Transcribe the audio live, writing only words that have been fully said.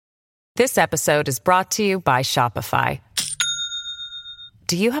This episode is brought to you by Shopify.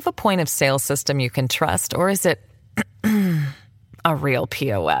 Do you have a point of sale system you can trust, or is it a real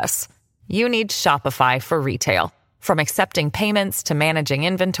POS? You need Shopify for retail. From accepting payments to managing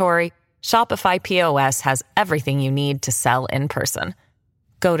inventory, Shopify POS has everything you need to sell in person.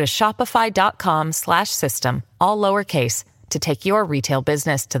 Go to shopify.com/system, all lowercase, to take your retail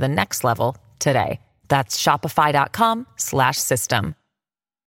business to the next level today. That's shopify.com/system.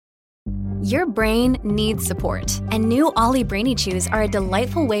 Your brain needs support, and new Ollie Brainy Chews are a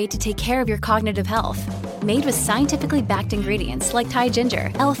delightful way to take care of your cognitive health. Made with scientifically backed ingredients like Thai ginger,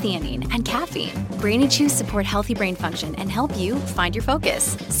 L-theanine, and caffeine, Brainy Chews support healthy brain function and help you find your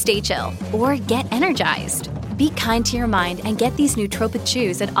focus, stay chill, or get energized. Be kind to your mind and get these nootropic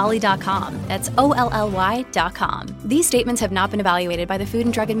chews at ollie.com. That's OLLY.com. These statements have not been evaluated by the Food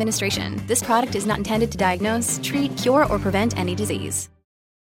and Drug Administration. This product is not intended to diagnose, treat, cure, or prevent any disease.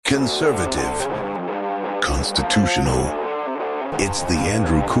 Conservative, constitutional. It's the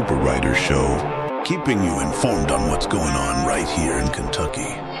Andrew Cooperrider Show, keeping you informed on what's going on right here in Kentucky.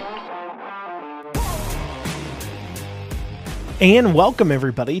 And welcome,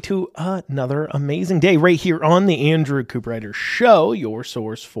 everybody, to another amazing day right here on the Andrew Cooperrider Show, your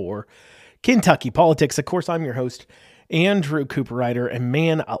source for Kentucky politics. Of course, I'm your host, Andrew Cooperrider, and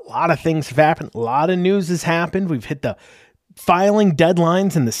man, a lot of things have happened. A lot of news has happened. We've hit the filing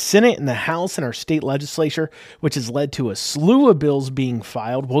deadlines in the Senate and the House and our state legislature, which has led to a slew of bills being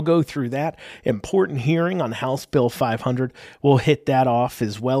filed. We'll go through that important hearing on House Bill 500. We'll hit that off,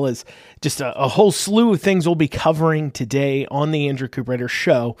 as well as just a whole slew of things we'll be covering today on the Andrew Cooperrider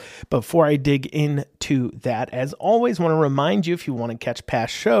Show. Before I dig into that, as always, want to remind you, if you want to catch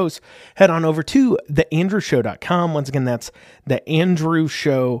past shows, head on over to theandrewshow.com. Once again, that's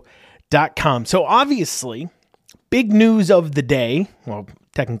theandrewshow.com. So obviously, big news of the day, well,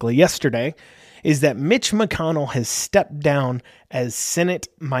 technically yesterday, is that Mitch McConnell has stepped down as Senate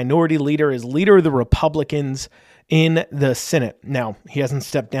Minority Leader, as leader of the Republicans in the Senate. Now, he hasn't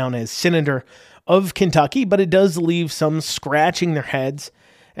stepped down as Senator of Kentucky, but it does leave some scratching their heads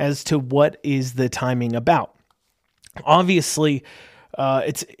as to what is the timing about. Obviously,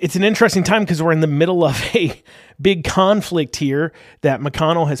 it's an interesting time because we're in the middle of a big conflict here that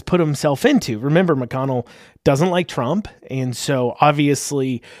McConnell has put himself into. Remember, McConnell doesn't like Trump, and so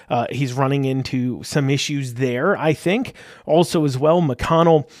obviously he's running into some issues there, I think. Also, as well,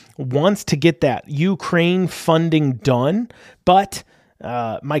 McConnell wants to get that Ukraine funding done, but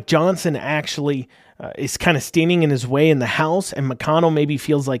Mike Johnson actually is kind of standing in his way in the House, and McConnell maybe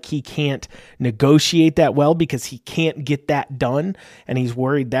feels like he can't negotiate that well because he can't get that done, and he's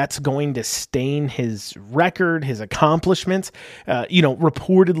worried that's going to stain his record, his accomplishments.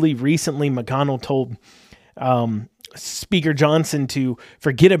 Reportedly recently, McConnell told Speaker Johnson to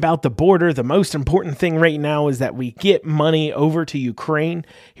forget about the border. The most important thing right now is that we get money over to Ukraine.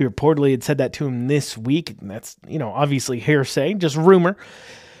 He reportedly had said that to him this week. That's, obviously hearsay, just rumor.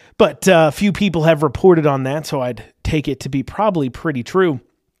 But a few people have reported on that, so I'd take it to be probably pretty true.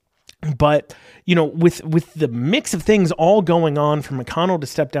 But, with the mix of things all going on, for McConnell to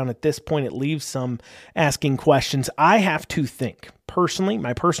step down at this point, it leaves some asking questions. I have to think, personally,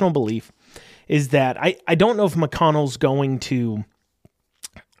 my personal belief is that I don't know if McConnell's going to,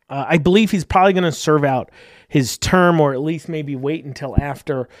 I believe he's probably going to serve out his term, or at least maybe wait until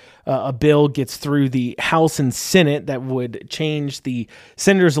after a bill gets through the House and Senate that would change the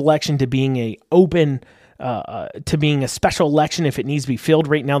senator's election to being to being a special election if it needs to be filled.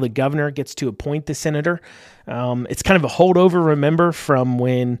 Right now, the governor gets to appoint the senator. It's kind of a holdover, remember, from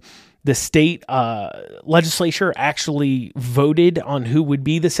when the state legislature actually voted on who would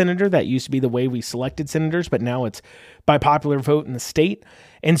be the senator. That used to be the way we selected senators, but now it's by popular vote in the state.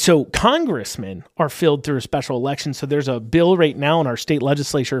 And so congressmen are filled through a special election. So there's a bill right now in our state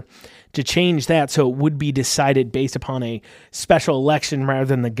legislature to change that, so it would be decided based upon a special election rather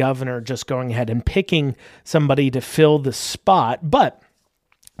than the governor just going ahead and picking somebody to fill the spot. But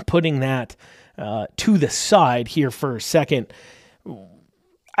putting that to the side here for a second,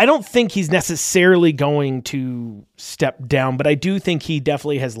 I don't think he's necessarily going to step down, but I do think he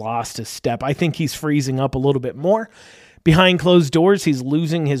definitely has lost a step. I think he's freezing up a little bit more behind closed doors. He's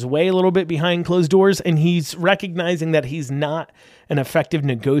losing his way a little bit behind closed doors, and he's recognizing that he's not an effective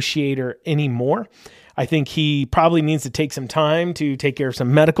negotiator anymore. I think he probably needs to take some time to take care of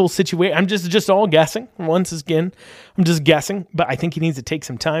some medical situation. I'm just all guessing. Once again, I'm just guessing, but I think he needs to take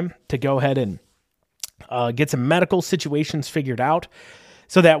some time to go ahead and get some medical situations figured out.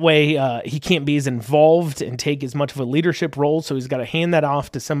 So that way he can't be as involved and take as much of a leadership role. So he's got to hand that off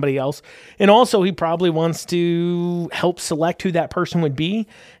to somebody else. And also he probably wants to help select who that person would be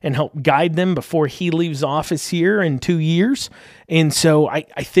and help guide them before he leaves office here in 2 years. And so I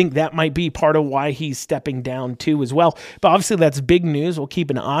think that might be part of why he's stepping down too as well. But obviously that's big news. We'll keep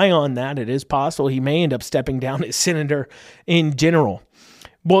an eye on that. It is possible he may end up stepping down as senator in general.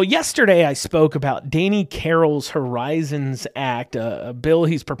 Well, yesterday I spoke about Danny Carroll's Horizons Act, a bill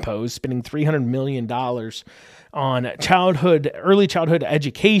he's proposed, spending $300 million on early childhood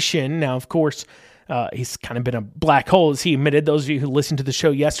education. Now, of course, he's kind of been a black hole, as he admitted. Those of you who listened to the show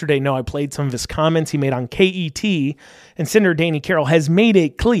yesterday know I played some of his comments he made on KET, and Senator Danny Carroll has made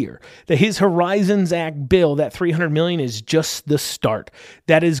it clear that his Horizons Act bill, that $300 million, is just the start.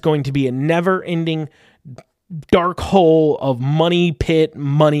 That is going to be a never-ending dark hole of money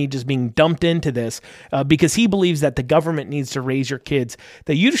just being dumped into this because he believes that the government needs to raise your kids,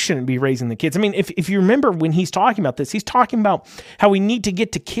 that you shouldn't be raising the kids. I mean, if you remember when he's talking about this, he's talking about how we need to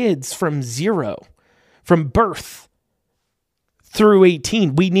get to kids from zero, from birth through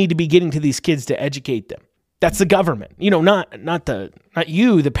 18. We need to be getting to these kids to educate them. That's the government, not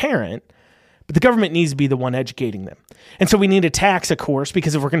you, the parent. But the government needs to be the one educating them. And so we need a tax, of course,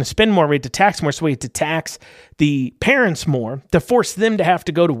 because if we're going to spend more, we have to tax more. So we have to tax the parents more to force them to have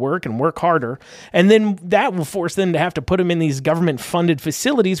to go to work and work harder. And then that will force them to have to put them in these government-funded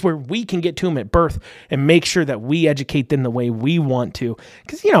facilities where we can get to them at birth and make sure that we educate them the way we want to.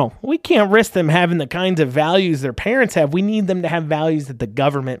 Because, we can't risk them having the kinds of values their parents have. We need them to have values that the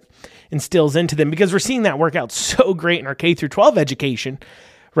government instills into them, because we're seeing that work out so great in our K through 12 education.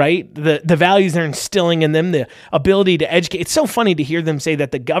 Right? The values they're instilling in them, the ability to educate. It's so funny to hear them say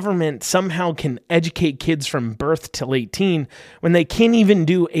that the government somehow can educate kids from birth till 18 when they can't even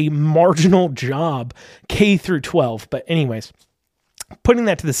do a marginal job K through 12. But anyways, putting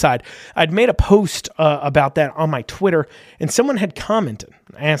that to the side, I'd made a post about that on my Twitter, and someone had commented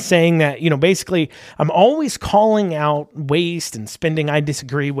saying that, basically I'm always calling out waste and spending I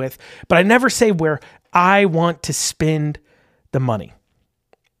disagree with, but I never say where I want to spend the money.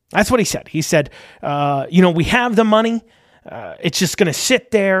 That's what he said. He said, we have the money. It's just going to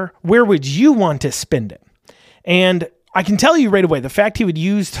sit there. Where would you want to spend it? And I can tell you right away, the fact he would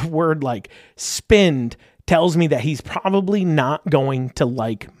use the word like spend tells me that he's probably not going to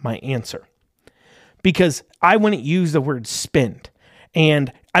like my answer, because I wouldn't use the word spend.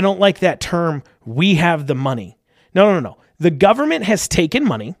 And I don't like that term, we have the money. No. The government has taken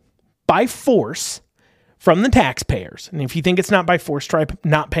money by force from the taxpayers. And if you think it's not by force, try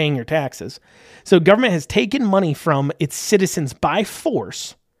not paying your taxes. So government has taken money from its citizens by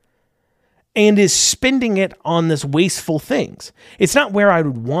force and is spending it on this wasteful things. It's not where I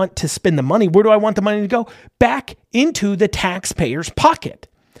would want to spend the money. Where do I want the money to go? Back into the taxpayer's pocket,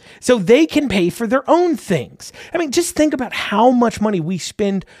 so they can pay for their own things. I mean, just think about how much money we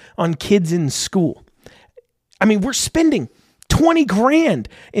spend on kids in school. I mean, we're spending $20,000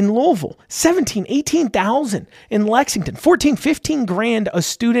 in Louisville, 18,000 in Lexington, 15 grand a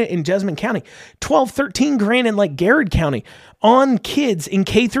student in Jessamine County, 13 grand in like Garrett County on kids in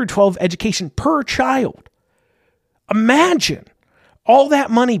K through 12 education per child. Imagine all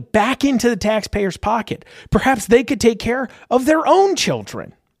that money back into the taxpayer's pocket. Perhaps they could take care of their own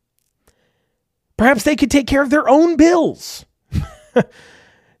children. Perhaps they could take care of their own bills.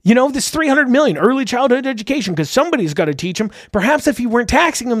 This $300 million early childhood education, because somebody's got to teach them. Perhaps if you weren't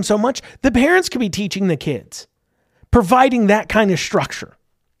taxing them so much, the parents could be teaching the kids, providing that kind of structure.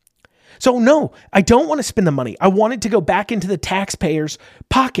 So no, I don't want to spend the money. I want it to go back into the taxpayer's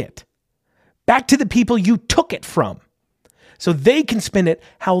pocket, back to the people you took it from, so they can spend it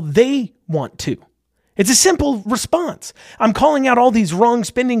how they want to. It's a simple response. I'm calling out all these wrong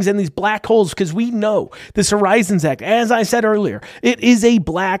spendings and these black holes because we know this Horizons Act, as I said earlier, it is a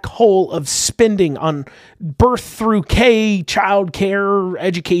black hole of spending on birth through K, child care,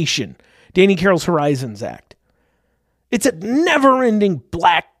 education. Danny Carroll's Horizons Act. It's a never-ending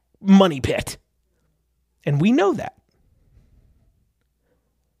black money pit. And we know that.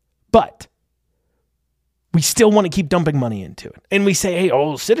 But we still want to keep dumping money into it. And we say,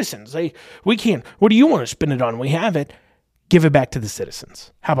 hey, citizens, we can't. What do you want to spend it on? We have it. Give it back to the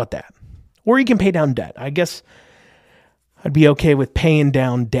citizens. How about that? Or you can pay down debt. I guess I'd be okay with paying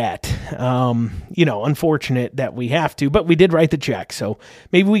down debt. Unfortunate that we have to, but we did write the check. So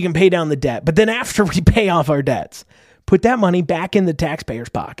maybe we can pay down the debt. But then after we pay off our debts, put that money back in the taxpayer's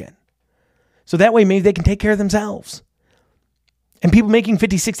pocket. So that way maybe they can take care of themselves. And people making $50,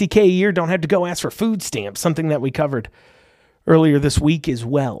 $60K a year don't have to go ask for food stamps, something that we covered earlier this week as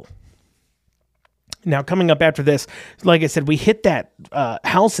well. Now, coming up after this, like I said, we hit that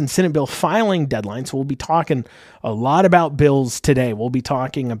House and Senate bill filing deadline, so we'll be talking a lot about bills today. We'll be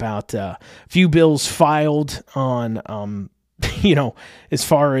talking about a few bills filed on, as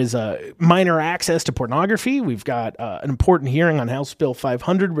far as minor access to pornography. We've got an important hearing on House Bill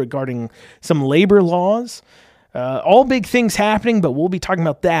 500 regarding some labor laws. All big things happening, but we'll be talking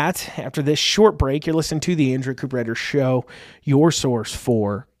about that after this short break. You're listening to the Andrew Cooperrider Show, your source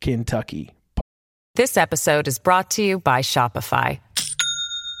for Kentucky. This episode is brought to you by Shopify.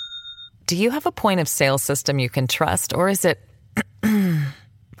 Do you have a point of sale system you can trust, or is it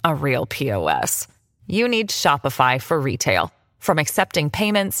a real POS? You need Shopify for retail. From accepting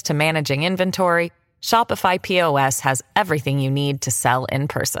payments to managing inventory, Shopify POS has everything you need to sell in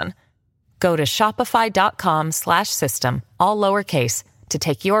person. Go to shopify.com/system, all lowercase, to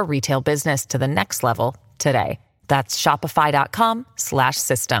take your retail business to the next level today. That's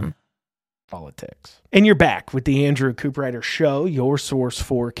shopify.com/system. Politics. And you're back with the Andrew Cooperrider Show, your source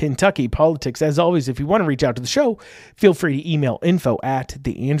for Kentucky politics. As always, if you want to reach out to the show, feel free to email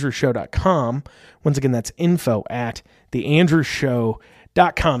info@theandrewshow.com. Once again, that's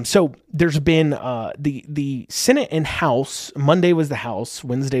info@theandrewshow.com. So there's been the Senate and House. Monday was the House.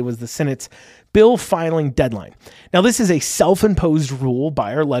 Wednesday was the Senate's bill filing deadline. Now, this is a self-imposed rule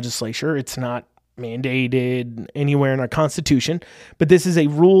by our legislature. It's not mandated anywhere in our Constitution, but this is a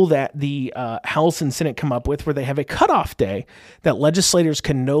rule that the House and Senate come up with where they have a cutoff day that legislators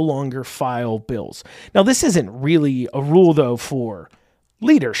can no longer file bills. Now, this isn't really a rule, though, for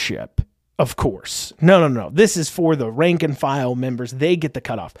leadership, of course. No. This is for the rank and file members. They get the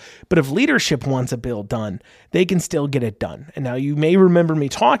cutoff. But if leadership wants a bill done, they can still get it done. And now you may remember me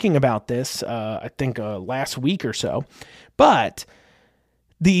talking about this, I think last week or so, but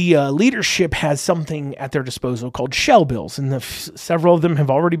the leadership has something at their disposal called shell bills, and several of them have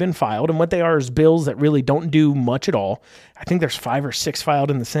already been filed. And what they are is bills that really don't do much at all. I think there's 5 or 6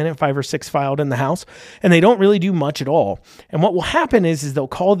 filed in the Senate, 5 or 6 filed in the House, and they don't really do much at all. And what will happen is they'll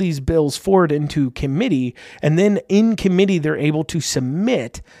call these bills forward into committee, and then in committee they're able to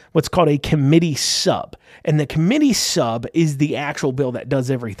submit what's called a committee sub. And the committee sub is the actual bill that does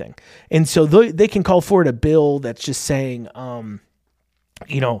everything. And so they can call forward a bill that's just saying,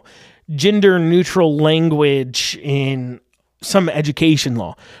 gender neutral language in some education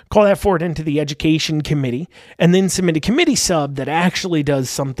law. Call that forward into the education committee and then submit a committee sub that actually does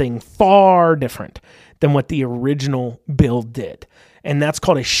something far different than what the original bill did. And that's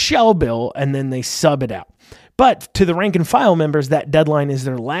called a shell bill, and then they sub it out. But to the rank and file members, that deadline is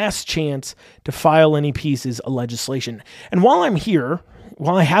their last chance to file any pieces of legislation. And while I'm here,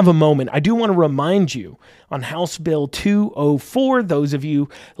 while I have a moment, I do want to remind you on House Bill 204. Those of you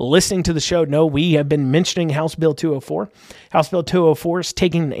listening to the show know we have been mentioning House Bill 204. House Bill 204 is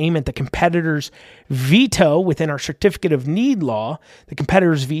taking an aim at the competitor's veto within our Certificate of Need law. The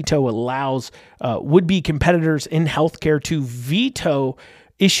competitor's veto allows would-be competitors in healthcare to veto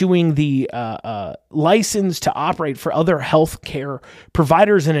issuing the license to operate for other healthcare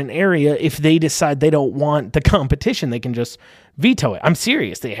providers in an area if they decide they don't want the competition. They can just veto it. I'm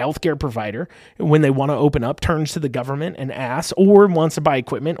serious. The healthcare provider, when they want to open up, turns to the government and asks, or wants to buy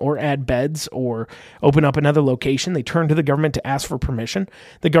equipment or add beds or open up another location. They turn to the government to ask for permission.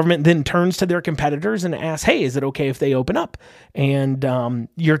 The government then turns to their competitors and asks, hey, is it okay if they open up? And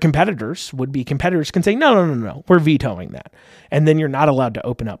your competitors, would-be competitors, can say, no, we're vetoing that. And then you're not allowed to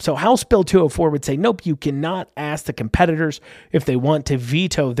open up. So House Bill 204 would say, nope, you cannot ask the competitors if they want to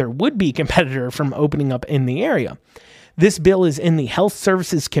veto their would-be competitor from opening up in the area. This bill is in the Health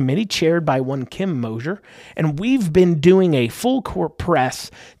Services Committee, chaired by one Kim Mosier, and we've been doing a full court press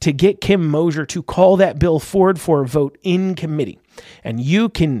to get Kim Mosier to call that bill forward for a vote in committee. And you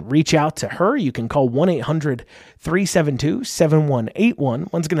can reach out to her. You can call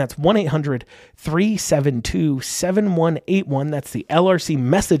 1-800-372-7181. Once again, that's 1-800-372-7181. That's the LRC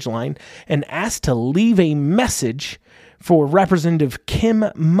message line, and ask to leave a message for Representative Kim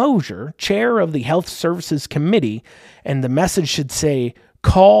Mosier, chair of the Health Services Committee, and the message should say,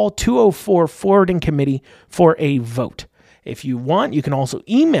 call 204 forwarding committee for a vote. If you want, you can also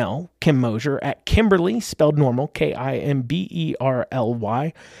email Kim Mosier at Kimberly, spelled normal, Kimberly,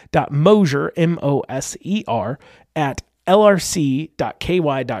 .Mosier, Moser, at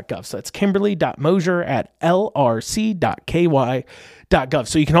lrc.ky.gov. So that's Kimberly.Mosier at lrc.ky.gov.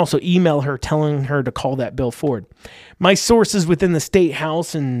 So you can also email her telling her to call that bill forward. My sources within the state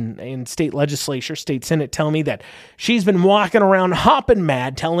house and state legislature, state senate, tell me that she's been walking around hopping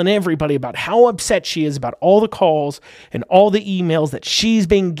mad, telling everybody about how upset she is about all the calls and all the emails that she's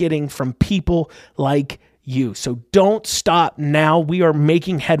been getting from people like you. So don't stop now. We are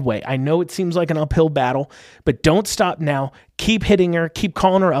making headway. I know it seems like an uphill battle, but don't stop now. Keep hitting her. Keep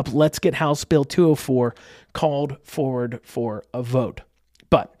calling her up. Let's get House Bill 204 called forward for a vote.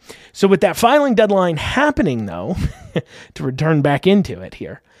 But so with that filing deadline happening, though, to return back into it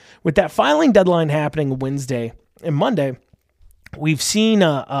here, with that filing deadline happening Wednesday and Monday, we've seen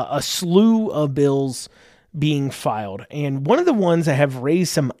a slew of bills being filed. And one of the ones that have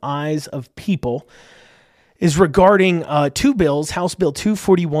raised some eyes of people is regarding two bills, House Bill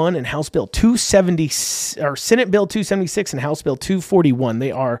 241 and House Bill 270, or Senate Bill 276 and House Bill 241.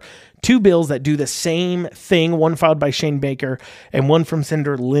 They are two bills that do the same thing, one filed by Shane Baker and one from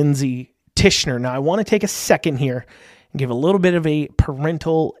Senator Lindsey Tishner. Now, I want to take a second here and give a little bit of a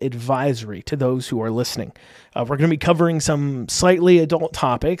parental advisory to those who are listening. We're going to be covering some slightly adult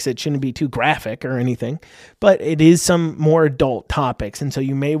topics. It shouldn't be too graphic or anything, but it is some more adult topics, and so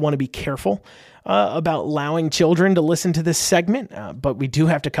you may want to be careful about allowing children to listen to this segment, but we do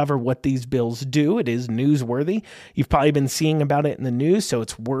have to cover what these bills do. It is newsworthy. You've probably been seeing about it in the news, so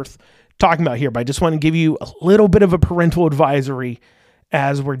it's worth talking about here. But I just want to give you a little bit of a parental advisory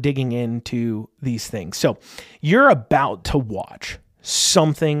as we're digging into these things. So you're about to watch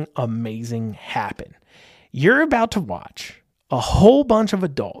something amazing happen. You're about to watch a whole bunch of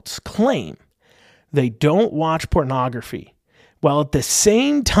adults claim they don't watch pornography, while at the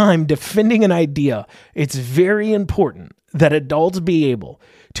same time defending an idea. It's very important that adults be able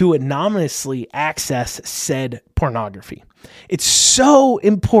to anonymously access said pornography. It's so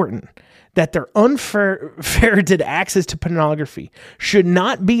important that their unferreted access to pornography should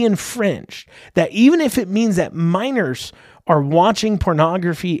not be infringed, that even if it means that minors are watching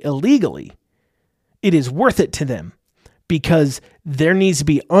pornography illegally, it is worth it to them, because there needs to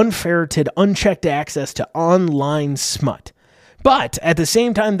be unferreted, unchecked access to online smut. But at the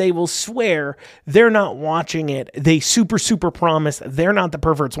same time, they will swear they're not watching it. They super promise they're not the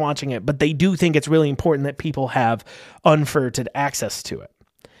perverts watching it, but they do think it's really important that people have unferreted access to it.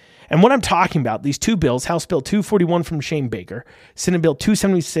 And what I'm talking about, these two bills, House Bill 241 from Shane Baker, Senate Bill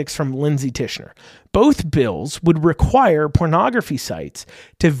 276 from Lindsey Tishner, both bills would require pornography sites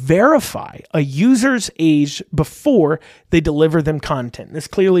to verify a user's age before they deliver them content. This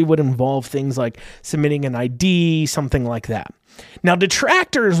clearly would involve things like submitting an ID, something like that. Now,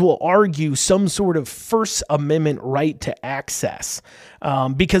 detractors will argue some sort of First Amendment right to access,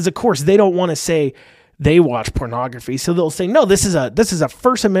 because, of course, they don't want to say they watch pornography. So they'll say, no, this is a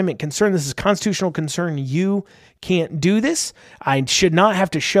First Amendment concern. This is a constitutional concern. You can't do this. I should not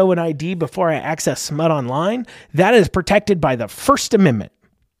have to show an ID before I access smut online. That is protected by the First Amendment.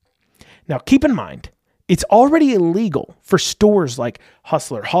 Now, keep in mind, it's already illegal for stores like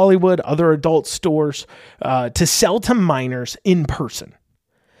Hustler Hollywood, other adult stores, to sell to minors in person.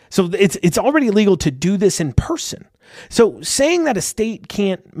 So it's already illegal to do this in person. So saying that a state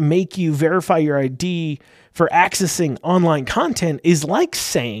can't make you verify your ID for accessing online content is like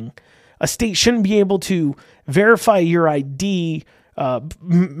saying a state shouldn't be able to verify your ID,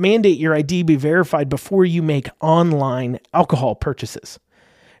 mandate your ID be verified before you make online alcohol purchases.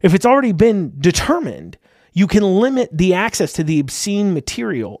 If it's already been determined you can limit the access to the obscene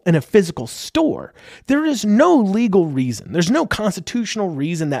material in a physical store, there is no legal reason, there's no constitutional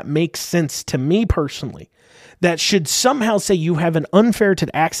reason that makes sense to me personally that should somehow say you have an unferreted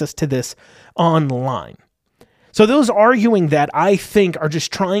access to this online. So those arguing that, I think, are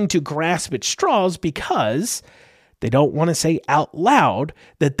just trying to grasp at straws because they don't want to say out loud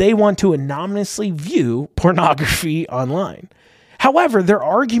that they want to anonymously view pornography online. However, their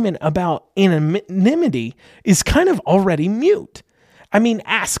argument about anonymity is kind of already mute. I mean,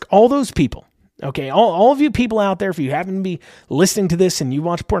 ask all those people, okay, all of you people out there, if you happen to be listening to this and you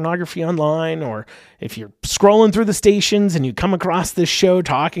watch pornography online, or if you're scrolling through the stations and you come across this show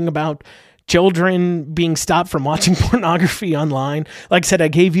talking about children being stopped from watching pornography online. Like I said, I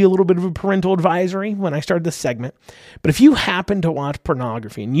gave you a little bit of a parental advisory when I started this segment. But if you happen to watch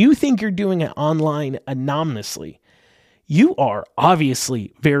pornography and you think you're doing it online anonymously, you are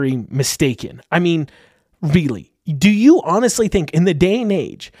obviously very mistaken. I mean, really, do you honestly think in the day and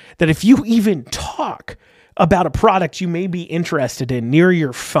age that if you even talk about a product you may be interested in near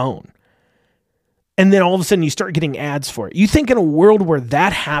your phone, and then all of a sudden you start getting ads for it, you think in a world where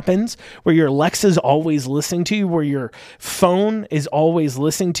that happens, where your Alexa's always listening to you, where your phone is always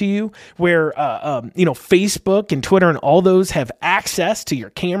listening to you, where Facebook and Twitter and all those have access to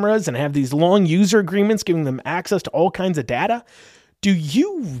your cameras and have these long user agreements giving them access to all kinds of data, do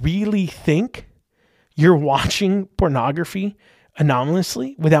you really think you're watching pornography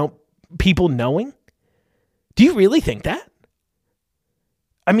anonymously without people knowing? Do you really think that?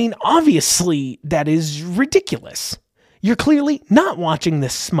 I mean, obviously, that is ridiculous. You're clearly not watching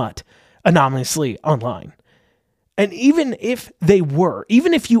this smut anonymously online. And even if they were,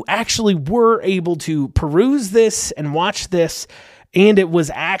 even if you actually were able to peruse this and watch this, and it was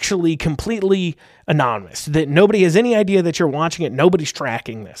actually completely anonymous, that nobody has any idea that you're watching it, nobody's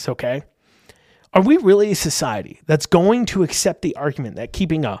tracking this, okay? Are we really a society that's going to accept the argument that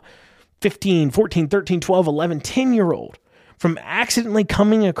keeping a 15, 14, 13, 12, 11, 10-year-old from accidentally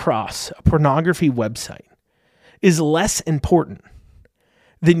coming across a pornography website is less important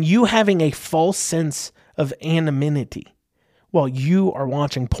than you having a false sense of anonymity while you are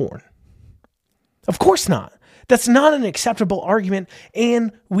watching porn? Of course not. That's not an acceptable argument,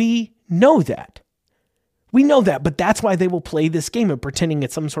 and we know that. We know that, but that's why they will play this game of pretending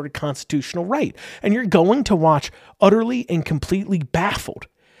it's some sort of constitutional right. And you're going to watch utterly and completely baffled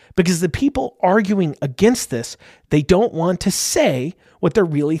because the people arguing against this, they don't want to say what they're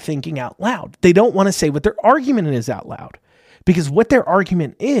really thinking out loud. They don't want to say what their argument is out loud, because what their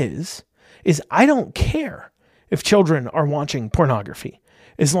argument is I don't care if children are watching pornography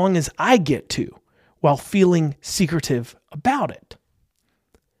as long as I get to, while feeling secretive about it.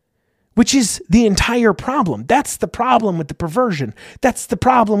 Which is the entire problem. That's the problem with the perversion. That's the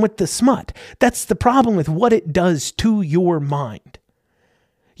problem with the smut. That's the problem with what it does to your mind.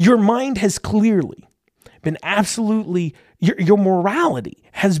 Your mind has clearly been absolutely, your morality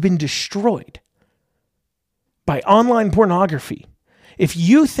has been destroyed by online pornography. If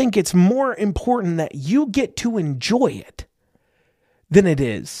you think it's more important that you get to enjoy it than it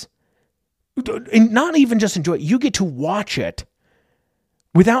is, and not even just enjoy it, you get to watch it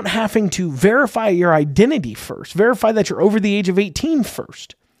without having to verify your identity first, verify that you're over the age of 18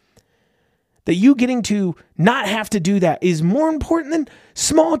 first, that you getting to not have to do that is more important than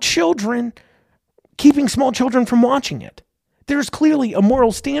small children, keeping small children from watching it. There's clearly a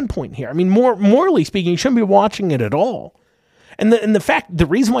moral standpoint here. I mean, morally speaking, you shouldn't be watching it at all. And the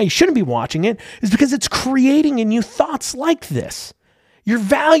reason why you shouldn't be watching it is because it's creating in you thoughts like this. Your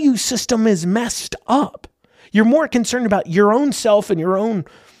value system is messed up. You're more concerned about your own self and your own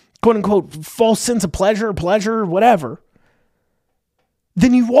quote unquote false sense of pleasure, whatever,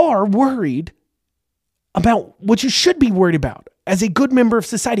 than you are worried about what you should be worried about as a good member of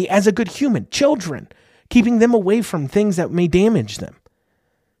society, as a good human, children, keeping them away from things that may damage them.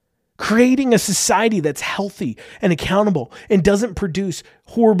 Creating a society that's healthy and accountable and doesn't produce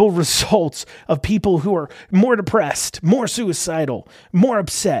horrible results of people who are more depressed, more suicidal, more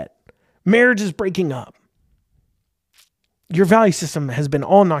upset. Marriage is breaking up. Your value system has been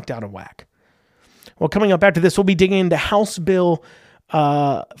all knocked out of whack. Well, coming up after this, we'll be digging into House Bill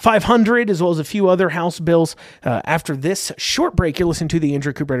 500, as well as a few other House bills. After this short break, you're listening to the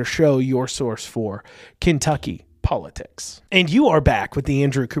Andrew Cooper Show, your source for Kentucky politics. And you are back with the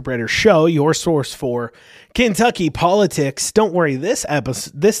Andrew Cooper Show, your source for Kentucky politics. Don't worry, this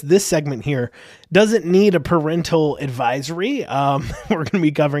episode, this segment here doesn't need a parental advisory. We're going to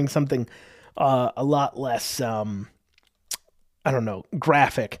be covering something a lot less,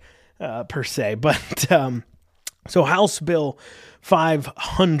 graphic per se. But so House Bill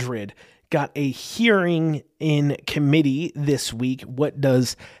 500 got a hearing in committee this week. What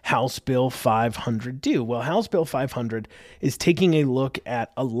does House Bill 500 do? Well, House Bill 500 is taking a look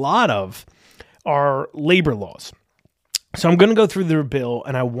at a lot of our labor laws. So I'm going to go through the bill,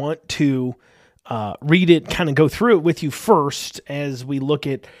 and I want to read it, kind of go through it with you first as we look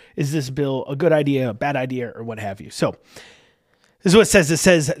at, is this bill a good idea, a bad idea, or what have you? So this is what it says. It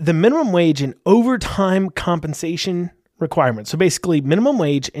says the minimum wage and overtime compensation requirements. So basically, minimum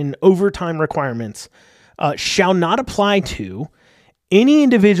wage and overtime requirements shall not apply to any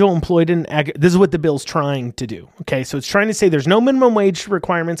individual employed in this is what the bill's trying to do. Okay, so it's trying to say there's no minimum wage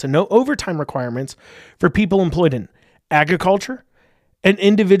requirements and no overtime requirements for people employed in agriculture, an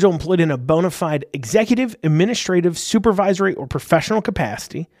individual employed in a bona fide executive, administrative, supervisory, or professional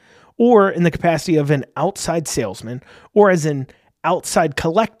capacity, or in the capacity of an outside salesman, or as an outside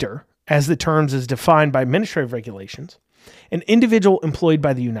collector, as the terms is defined by administrative regulations, an individual employed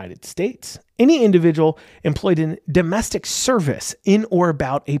by the United States, any individual employed in domestic service in or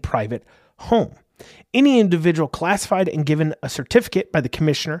about a private home, any individual classified and given a certificate by the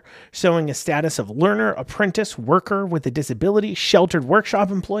commissioner showing a status of learner, apprentice, worker with a disability, sheltered workshop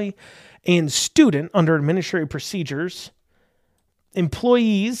employee, and student under administrative procedures,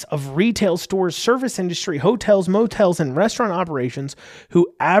 employees of retail stores, service industry, hotels, motels, and restaurant operations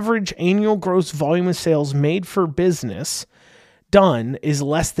who average annual gross volume of sales made for business done is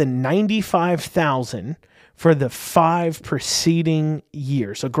less than 95,000 for the 5 preceding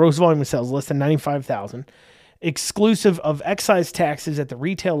years. So gross volume of sales less than 95,000. exclusive of excise taxes at the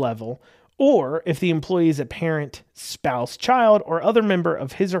retail level, or if the employee is a parent, spouse, child, or other member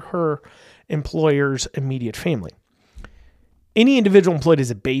of his or her employer's immediate family. Any individual employed as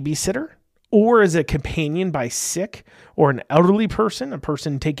a babysitter or as a companion by sick or an elderly person, a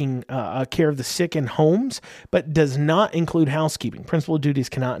person taking care of the sick in homes, but does not include housekeeping. Principal duties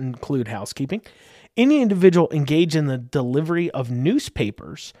cannot include housekeeping. Any individual engaged in the delivery of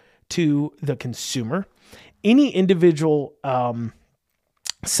newspapers to the consumer. Any individual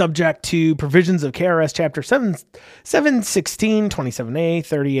subject to provisions of KRS Chapter 716, 27A,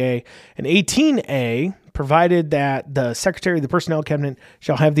 30A, and 18A, provided that the Secretary of the Personnel Cabinet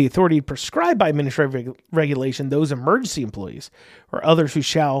shall have the authority to prescribe by administrative regulation those emergency employees or others who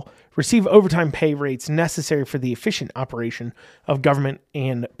shall receive overtime pay rates necessary for the efficient operation of government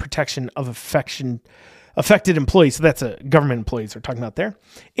and protection of affected employees. So that's government employees we're talking about there.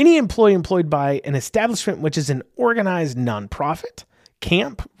 Any employee employed by an establishment which is an organized nonprofit,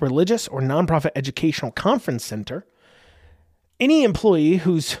 camp, religious, or nonprofit educational conference center. Any employee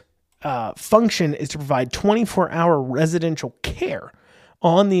whose function is to provide 24-hour residential care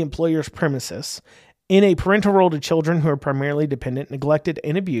on the employer's premises in a parental role to children who are primarily dependent, neglected,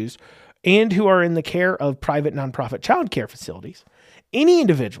 and abused, and who are in the care of private nonprofit child care facilities. Any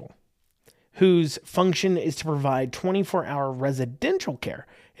individual whose function is to provide 24-hour residential care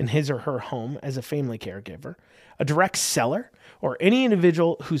in his or her home as a family caregiver, a direct seller, or any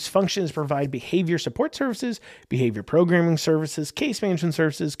individual whose function is to provide behavior support services, behavior programming services, case management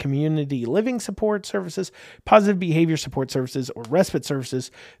services, community living support services, positive behavior support services, or respite services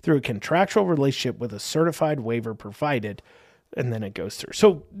through a contractual relationship with a certified waiver provided. And then it goes through.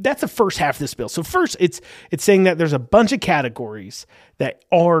 So that's the first half of this bill. So first, it's saying that there's a bunch of categories that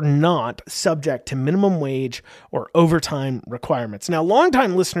are not subject to minimum wage or overtime requirements. Now,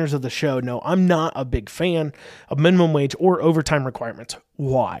 longtime listeners of the show know I'm not a big fan of minimum wage or overtime requirements.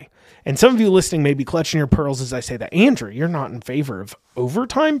 Why? And some of you listening may be clutching your pearls as I say that. Andrew, you're not in favor of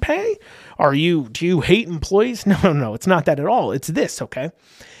overtime pay? Do you hate employees? No, it's not that at all. It's this, okay?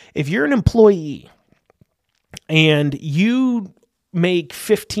 If you're an employee and you make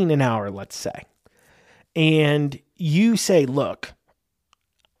 $15 an hour, let's say, and you say, look,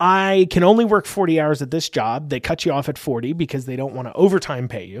 I can only work 40 hours at this job. They cut you off at 40 because they don't want to overtime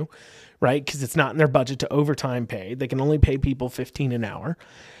pay you, right? Because it's not in their budget to overtime pay. They can only pay people $15 an hour.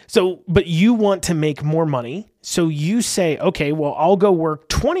 So, but you want to make more money. So you say, okay, well, I'll go work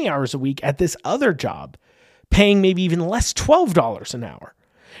 20 hours a week at this other job, paying maybe even less, $12 an hour.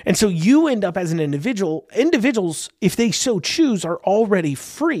 And so you end up as an individuals, if they so choose, are already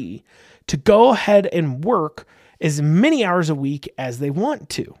free to go ahead and work as many hours a week as they want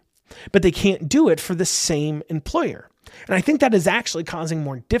to, but they can't do it for the same employer. And I think that is actually causing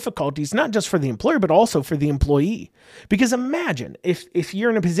more difficulties, not just for the employer, but also for the employee. Because imagine if you're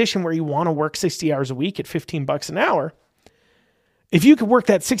in a position where you want to work 60 hours a week at $15 an hour, if you could work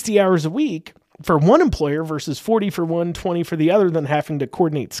that 60 hours a week for one employer versus 40 for one, 20 for the other, then having to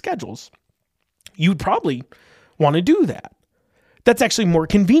coordinate schedules, you'd probably want to do that. That's actually more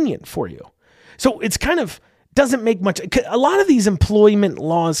convenient for you. So it's kind of doesn't make much. A lot of these employment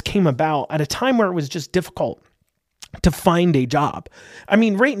laws came about at a time where it was just difficult to find a job. I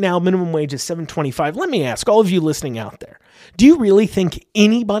mean, right now, minimum wage is $7.25. Let me ask all of you listening out there, do you really think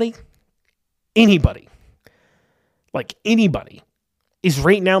anybody is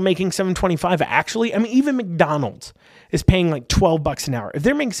right now making $7.25 actually? I mean, even McDonald's is paying like $12 an hour. If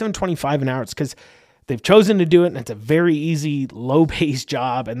they're making $7.25 an hour, it's because they've chosen to do it and it's a very easy, low-paced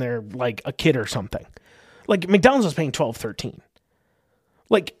job and they're like a kid or something. Like McDonald's is paying $12, $13.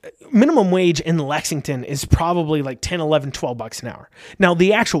 Like minimum wage in Lexington is probably like $10, $11, $12 an hour. Now,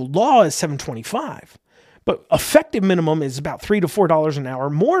 the actual law is $7.25. But effective minimum is about $3 to $4 an hour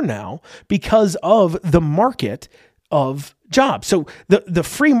more now because of the market of jobs. So the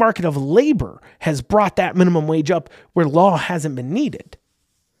free market of labor has brought that minimum wage up where law hasn't been needed.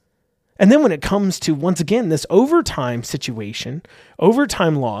 And then when it comes to, once again, this overtime situation,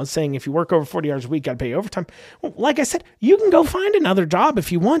 overtime laws saying if you work over 40 hours a week, got to pay overtime. Well, like I said, you can go find another job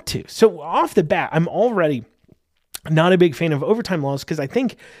if you want to. So off the bat, I'm already not a big fan of overtime laws because I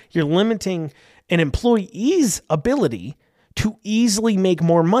think you're limiting an employee's ability to easily make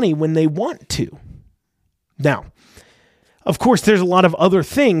more money when they want to. Now, of course, there's a lot of other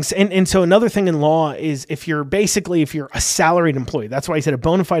things. And so another thing in law is if you're a salaried employee, that's why I said a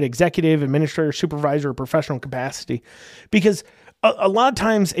bona fide executive, administrator, supervisor, or professional capacity, because a lot of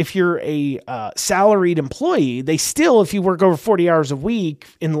times if you're a salaried employee, they still, if you work over 40 hours a week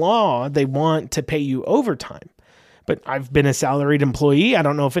in law, they want to pay you overtime. but I've been a salaried employee. I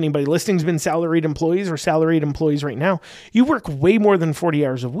don't know if anybody listening's been salaried employees or salaried employees right now. You work way more than 40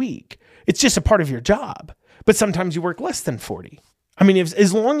 hours a week. It's just a part of your job, but sometimes you work less than 40. I mean,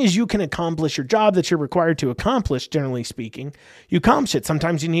 as long as you can accomplish your job that you're required to accomplish, generally speaking, you accomplish it.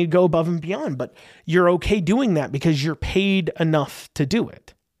 Sometimes you need to go above and beyond, but you're okay doing that because you're paid enough to do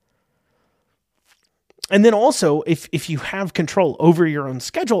it. And then also, if you have control over your own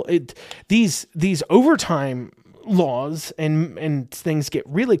schedule, these overtime laws and things get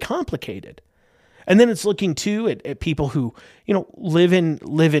really complicated. And then it's looking too at people who, live in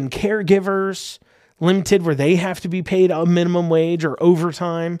caregivers, limited where they have to be paid a minimum wage or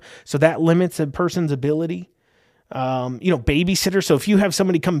overtime. So that limits a person's ability. Babysitter. So if you have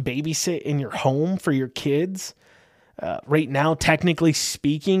somebody come babysit in your home for your kids, right now, technically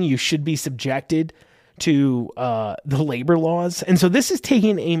speaking, you should be subjected to the labor laws. And so this is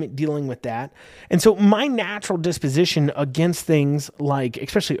taking aim at dealing with that. And so my natural disposition against things like,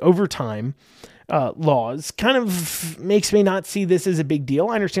 especially overtime laws, kind of makes me not see this as a big deal.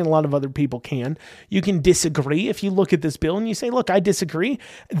 I understand a lot of other people can. You can disagree if you look at this bill and you say, look, I disagree.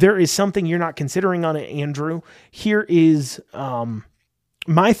 There is something you're not considering on it, Andrew. Here is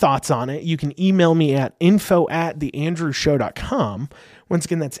my thoughts on it. You can email me at info@theandrewshow.com. Once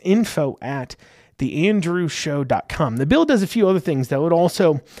again, that's info@theandrewshow.com. The bill does a few other things, though. It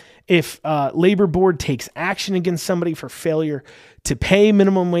also, if labor board takes action against somebody for failure to pay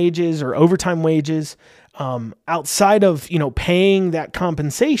minimum wages or overtime wages, outside of, paying that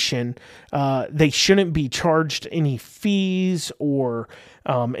compensation, they shouldn't be charged any fees or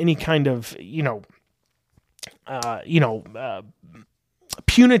any kind of,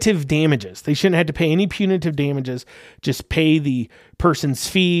 punitive damages. They shouldn't have to pay any punitive damages, just pay the person's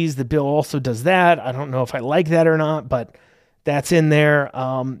fees. The bill also does that. I don't know if I like that or not, but that's in there.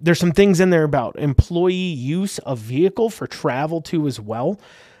 There's some things in there about employee use of vehicle for travel too as well,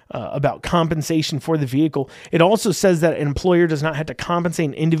 about compensation for the vehicle. It also says that an employer does not have to compensate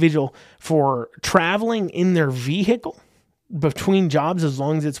an individual for traveling in their vehicle between jobs as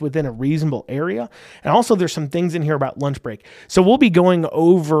long as it's within a reasonable area. And also there's some things in here about lunch break. So we'll be going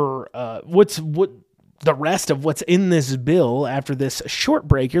over the rest of what's in this bill after this short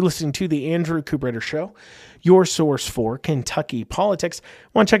break. You're listening to the Andrew Cooper Show, your source for Kentucky politics.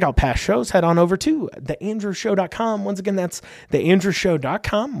 Want to check out past shows? Head on over to theandrewshow.com. Once again, that's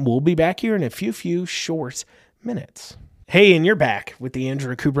theandrewshow.com. We'll be back here in a few short minutes. Hey, and you're back with the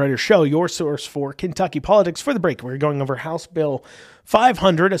Andrew Cooper Show, your source for Kentucky politics. For the break, we're going over House Bill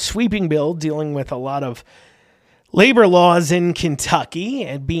 500, a sweeping bill dealing with a lot of labor laws in Kentucky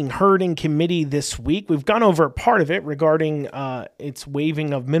and being heard in committee this week. We've gone over part of it regarding its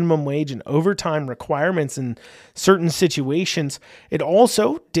waiving of minimum wage and overtime requirements in certain situations. It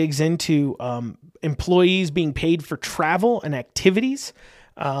also digs into employees being paid for travel and activities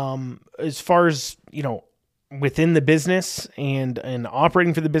as far as, within the business and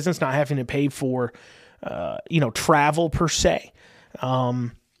operating for the business, not having to pay for, travel per se.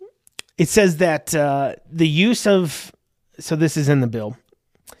 It says that the use of, so this is in the bill,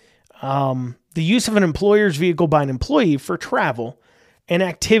 the use of an employer's vehicle by an employee for travel and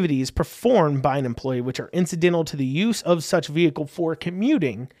activities performed by an employee which are incidental to the use of such vehicle for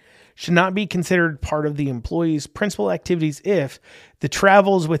commuting should not be considered part of the employee's principal activities if the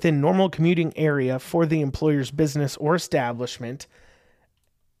travel is within normal commuting area for the employer's business or establishment,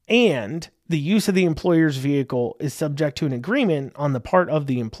 and the use of the employer's vehicle is subject to an agreement on the part of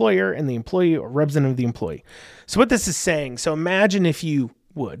the employer and the employee or representative of the employee. So what this is saying, so imagine if you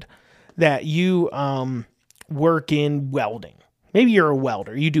would, that you work in welding. Maybe you're a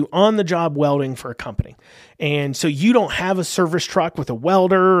welder. You do on-the-job welding for a company. And so you don't have a service truck with a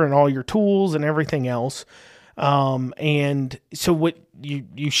welder and all your tools and everything else. And so what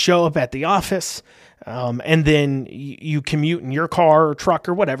you show up at the office, and then you commute in your car or truck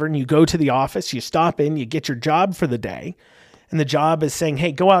or whatever, and you go to the office, you stop in, you get your job for the day. And the job is saying,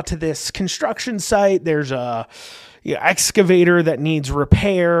 hey, go out to this construction site. There's a excavator that needs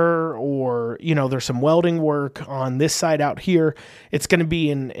repair, or, there's some welding work on this side out here. It's going to be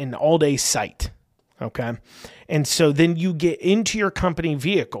an all-day site. Okay. And so then you get into your company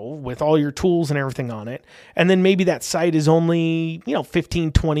vehicle with all your tools and everything on it. And then maybe that site is only,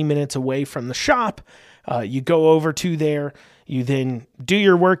 15, 20 minutes away from the shop. You go over to there, you then do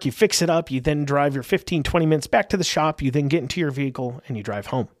your work, you fix it up, you then drive your 15, 20 minutes back to the shop, you then get into your vehicle and you drive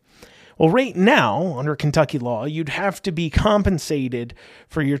home. Well, right now, under Kentucky law, you'd have to be compensated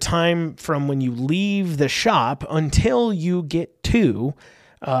for your time from when you leave the shop until you get to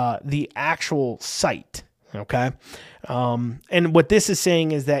the actual site. Okay. And what this is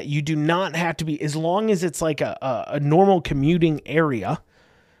saying is that you do not have to be, as long as it's like a normal commuting area.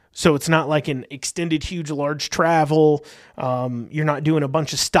 So it's not like an extended, huge, large travel. You're not doing a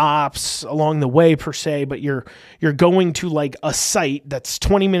bunch of stops along the way per se, but you're going to like a site that's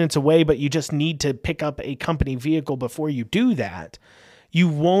 20 minutes away, but you just need to pick up a company vehicle before you do that. You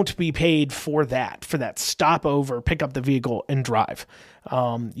won't be paid for that stopover, pick up the vehicle and drive.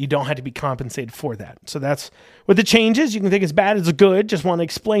 You don't have to be compensated for that. So that's what the change is. You can think it's bad, it's good. Just want to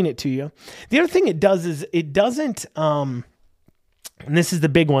explain it to you. The other thing it does is it doesn't, and this is the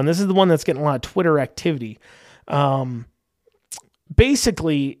big one. This is the one that's getting a lot of Twitter activity.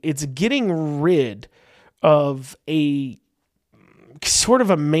 Basically, it's getting rid of a sort of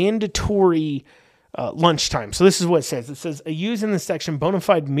a mandatory lunchtime. So this is what it says. It says, a use in this section, bona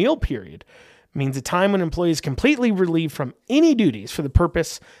fide meal period means a time when an employee is completely relieved from any duties for the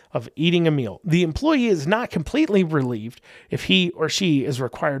purpose of eating a meal. The employee is not completely relieved if he or she is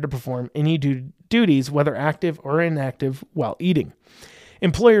required to perform any duties, whether active or inactive, while eating.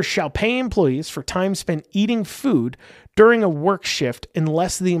 Employers shall pay employees for time spent eating food during a work shift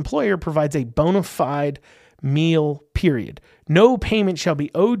unless the employer provides a bona fide meal period. No payment shall be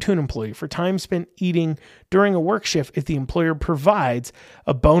owed to an employee for time spent eating during a work shift if the employer provides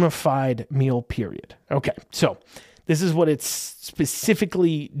a bona fide meal period. Okay, so this is what it's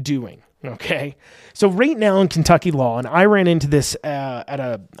specifically doing. Okay, so right now in Kentucky law, and I ran into this at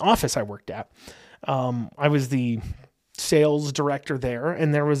an office I worked at. I was the sales director there,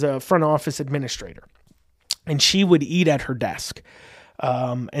 and there was a front office administrator, and she would eat at her desk.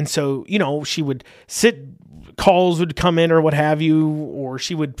 And so, she would sit, calls would come in or what have you, or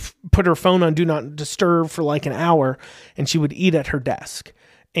she would put her phone on do not disturb for like an hour, and she would eat at her desk.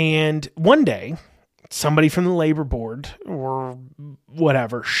 And one day, somebody from the labor board or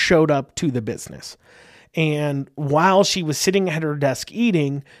whatever showed up to the business. And while she was sitting at her desk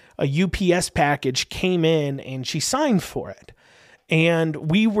eating, a UPS package came in and she signed for it. And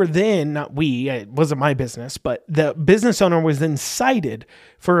we were then, not we, it wasn't my business, but the business owner was then cited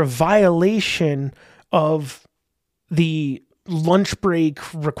for a violation of the lunch break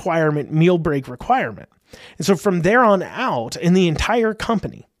requirement, meal break requirement. And so from there on out, in the entire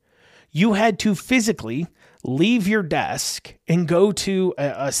company, you had to physically leave your desk and go to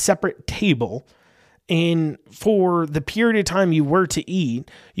a separate table. And for the period of time you were to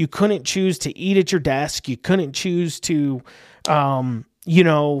eat, you couldn't choose to eat at your desk. You couldn't choose to,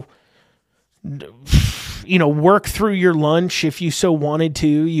 work through your lunch if you so wanted to.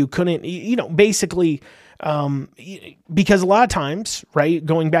 You couldn't, basically, because a lot of times, right,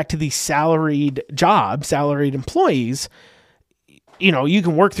 going back to these salaried employees, you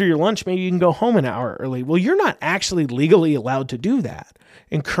can work through your lunch. Maybe you can go home an hour early. Well, you're not actually legally allowed to do that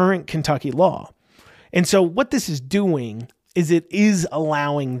in current Kentucky law. And so what this is doing is it is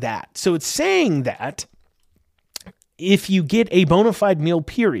allowing that. So it's saying that if you get a bona fide meal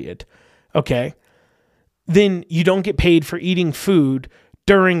period, okay, then you don't get paid for eating food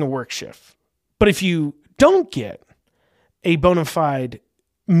during a work shift. But if you don't get a bona fide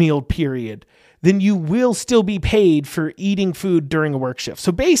meal period, then you will still be paid for eating food during a work shift.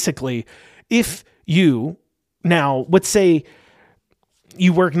 So basically, if you, now, let's say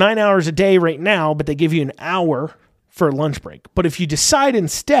you work 9 hours a day right now, but they give you an hour for a lunch break. But if you decide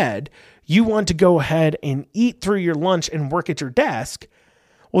instead you want to go ahead and eat through your lunch and work at your desk,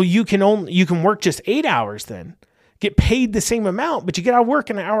 well, you can work just 8 hours then, get paid the same amount, but you get out of work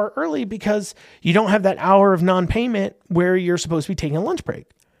an hour early because you don't have that hour of non-payment where you're supposed to be taking a lunch break.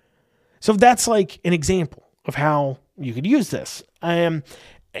 So that's like an example of how you could use this.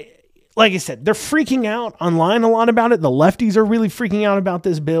 Like I said, they're freaking out online a lot about it. The lefties are really freaking out about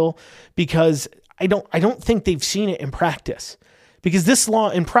this bill because I don't think they've seen it in practice. Because this law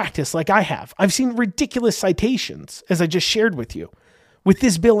in practice, like I've seen ridiculous citations, as I just shared with you, with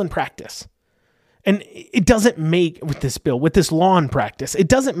this bill in practice. And it doesn't make, with this law in practice, it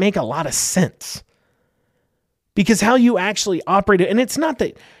doesn't make a lot of sense. Because how you actually operate it, and it's not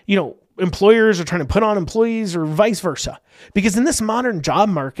that, employers are trying to put on employees or vice versa. Because in this modern job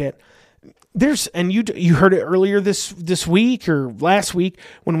market, you heard it earlier this week or last week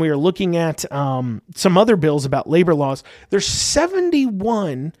when we were looking at some other bills about labor laws. There's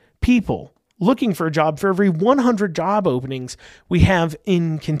 71 people looking for a job for every 100 job openings we have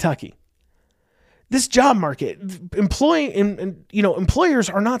in Kentucky. This job market, employers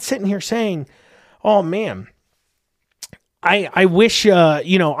are not sitting here saying, "Oh man, I wish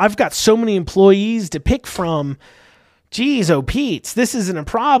I've got so many employees to pick from. Geez, oh Pete's, this isn't a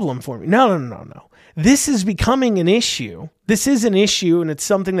problem for me." No. this is becoming an issue. This is an issue, and it's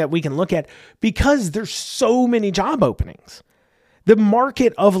something that we can look at because there's so many job openings. The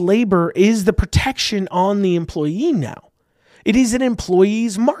market of labor is the protection on the employee now. It is an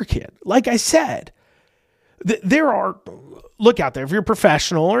employee's market. Like I said, look out there, if you're a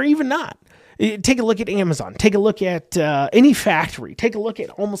professional or even not, take a look at Amazon, take a look at any factory, take a look at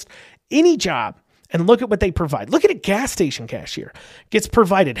almost any job and look at what they provide. Look at a gas station cashier. Gets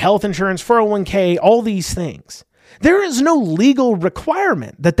provided health insurance, 401k, all these things. There is no legal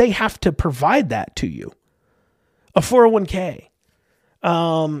requirement that they have to provide that to you. A 401k,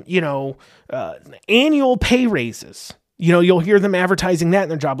 annual pay raises. You'll hear them advertising that in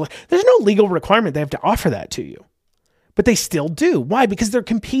their job. There's no legal requirement they have to offer that to you, but they still do. Why? Because they're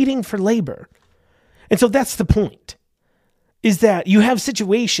competing for labor. And so that's the point, is that you have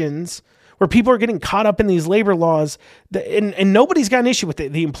situations where people are getting caught up in these labor laws and nobody's got an issue with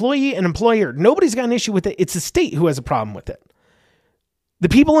it. The employee and employer, nobody's got an issue with it. It's the state who has a problem with it. The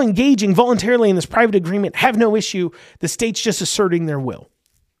people engaging voluntarily in this private agreement have no issue. The state's just asserting their will.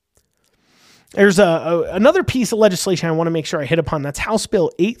 There's another piece of legislation I want to make sure I hit upon. That's House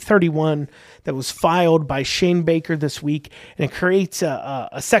Bill 831 that was filed by Shane Baker this week. And it creates a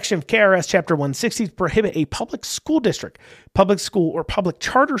section of KRS Chapter 160 to prohibit a public school district, public school or public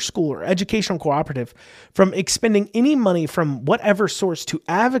charter school or educational cooperative from expending any money from whatever source to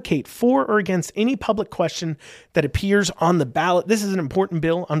advocate for or against any public question that appears on the ballot. This is an important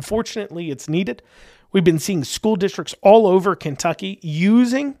bill. Unfortunately, it's needed. We've been seeing school districts all over Kentucky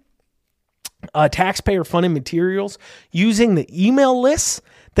using taxpayer-funded materials, using the email lists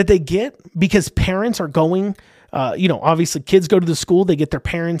that they get because parents are going, obviously kids go to the school, they get their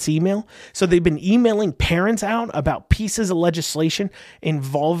parents' email. So they've been emailing parents out about pieces of legislation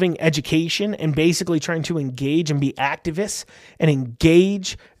involving education and basically trying to engage and be activists and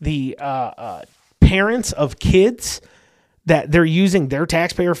engage the parents of kids that they're using their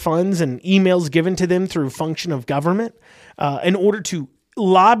taxpayer funds and emails given to them through function of government in order to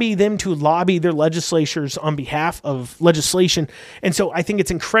lobby them to lobby their legislatures on behalf of legislation. And so I think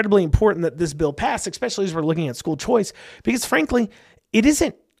it's incredibly important that this bill pass, especially as we're looking at school choice, because frankly, it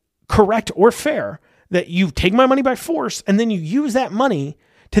isn't correct or fair that you take my money by force and then you use that money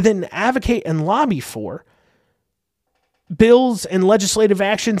to then advocate and lobby for bills and legislative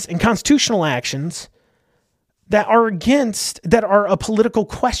actions and constitutional actions that are a political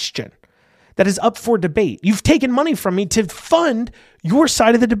question that is up for debate. You've taken money from me to fund your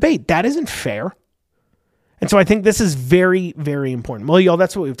side of the debate. That isn't fair. And so I think this is very, very important. Well, y'all,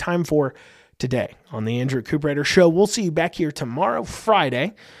 that's what we have time for today on the Andrew Cooperrider Show. We'll see you back here tomorrow,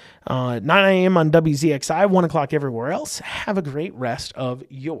 Friday, 9 a.m. on WZXI, 1 o'clock everywhere else. Have a great rest of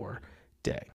your day.